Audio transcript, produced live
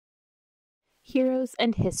Heroes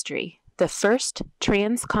and History, the First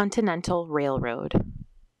Transcontinental Railroad.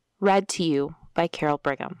 Read to you by Carol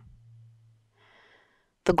Brigham.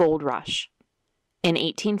 The Gold Rush. In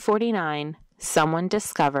 1849, someone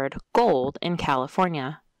discovered gold in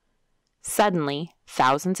California. Suddenly,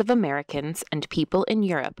 thousands of Americans and people in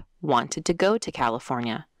Europe wanted to go to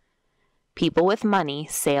California. People with money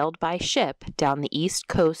sailed by ship down the east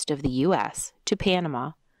coast of the U.S. to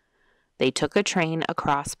Panama. They took a train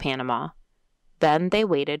across Panama. Then they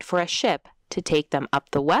waited for a ship to take them up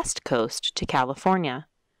the west coast to California.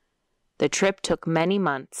 The trip took many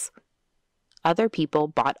months. Other people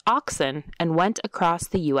bought oxen and went across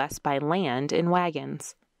the U.S. by land in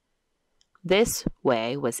wagons. This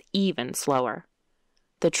way was even slower.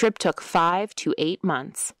 The trip took 5 to 8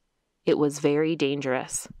 months. It was very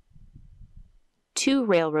dangerous. 2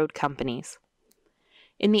 railroad companies.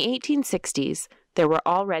 In the 1860s, there were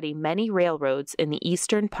already many railroads in the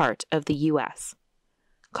eastern part of the U.S.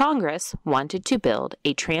 Congress wanted to build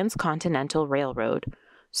a transcontinental railroad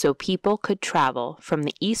so people could travel from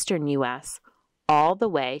the eastern U.S. all the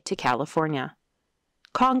way to California.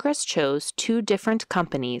 Congress chose 2 different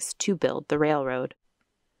companies to build the railroad.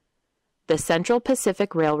 The Central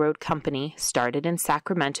Pacific Railroad Company started in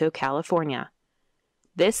Sacramento, California.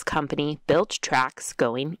 This company built tracks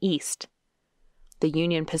going east. The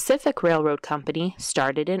Union Pacific Railroad Company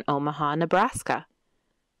started in Omaha, Nebraska.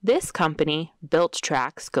 This company built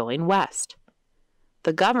tracks going west.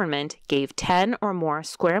 The government gave 10 or more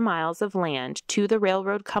square miles of land to the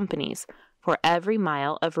railroad companies for every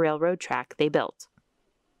mile of railroad track they built.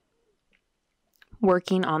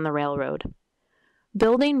 Working on the railroad.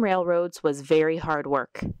 Building railroads was very hard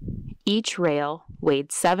work. Each rail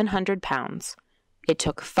weighed 700 pounds. It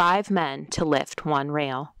took 5 men to lift one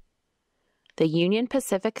rail. The Union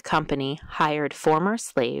Pacific Company hired former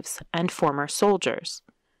slaves and former soldiers.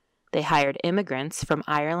 They hired immigrants from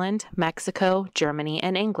Ireland, Mexico, Germany,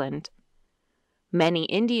 and England. Many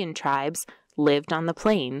Indian tribes lived on the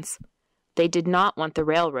plains. They did not want the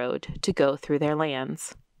railroad to go through their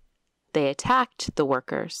lands. They attacked the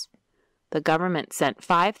workers. The government sent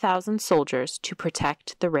 5,000 soldiers to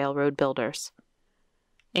protect the railroad builders.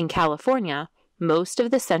 In California, most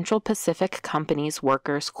of the Central Pacific Company's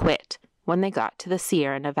workers quit when they got to the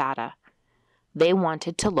Sierra Nevada. They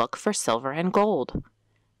wanted to look for silver and gold.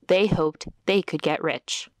 They hoped they could get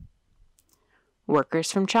rich.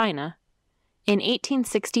 Workers from China. In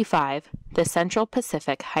 1865, the Central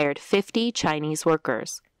Pacific hired 50 Chinese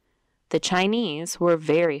workers. The Chinese were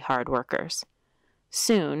very hard workers.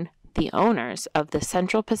 Soon, the owners of the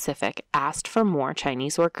Central Pacific asked for more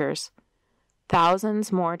Chinese workers.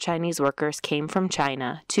 Thousands more Chinese workers came from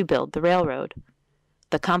China to build the railroad.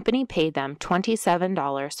 The company paid them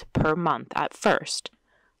 $27 per month at first.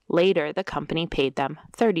 Later, the company paid them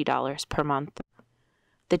 $30 per month.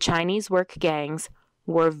 The Chinese work gangs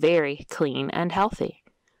were very clean and healthy.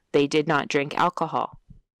 They did not drink alcohol.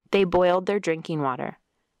 They boiled their drinking water.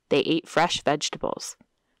 They ate fresh vegetables.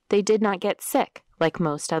 They did not get sick like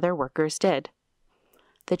most other workers did.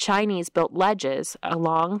 The Chinese built ledges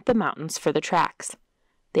along the mountains for the tracks.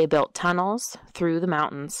 They built tunnels through the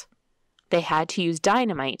mountains. They had to use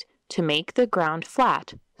dynamite to make the ground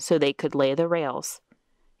flat so they could lay the rails.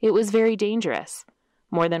 It was very dangerous.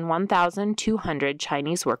 More than 1,200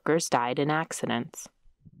 Chinese workers died in accidents.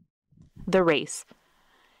 The race.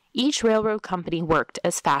 Each railroad company worked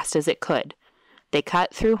as fast as it could. They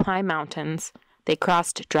cut through high mountains. They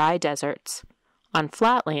crossed dry deserts. On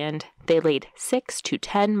flat land, they laid 6 to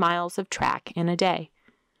 10 miles of track in a day.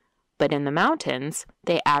 But in the mountains,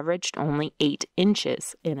 they averaged only 8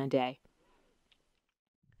 inches in a day.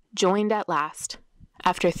 Joined at last.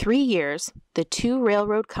 After 3 years, the 2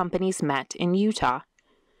 railroad companies met in Utah.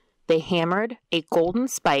 They hammered a golden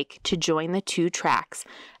spike to join the 2 tracks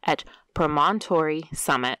at Promontory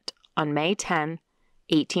Summit on May 10,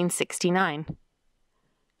 1869.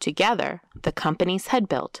 Together, the companies had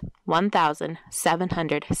built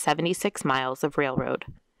 1,776 miles of railroad.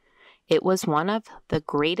 It was one of the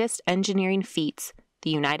greatest engineering feats the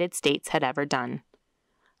United States had ever done.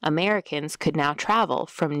 Americans could now travel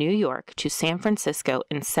from New York to San Francisco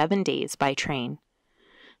in 7 days by train.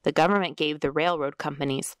 The government gave the railroad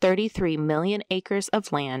companies 33 million acres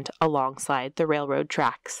of land alongside the railroad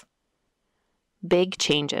tracks. Big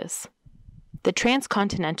changes. The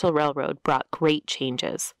Transcontinental Railroad brought great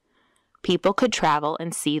changes. People could travel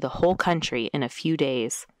and see the whole country in a few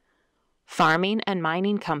days. Farming and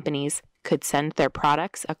mining companies could send their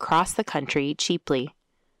products across the country cheaply.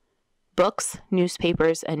 Books,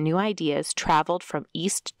 newspapers, and new ideas traveled from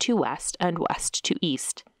east to west and west to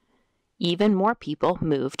east. Even more people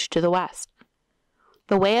moved to the west.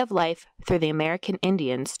 The way of life for the American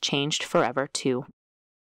Indians changed forever, too.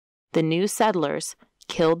 The new settlers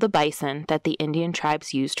killed the bison that the Indian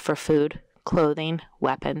tribes used for food, clothing,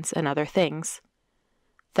 weapons, and other things.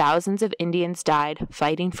 Thousands of Indians died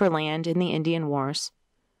fighting for land in the Indian Wars.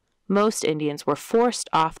 Most Indians were forced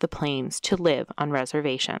off the plains to live on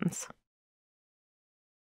reservations.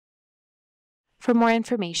 For more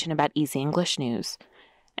information about Easy English News,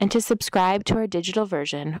 and to subscribe to our digital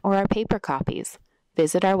version or our paper copies,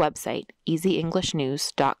 visit our website,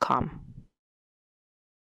 easyenglishnews.com.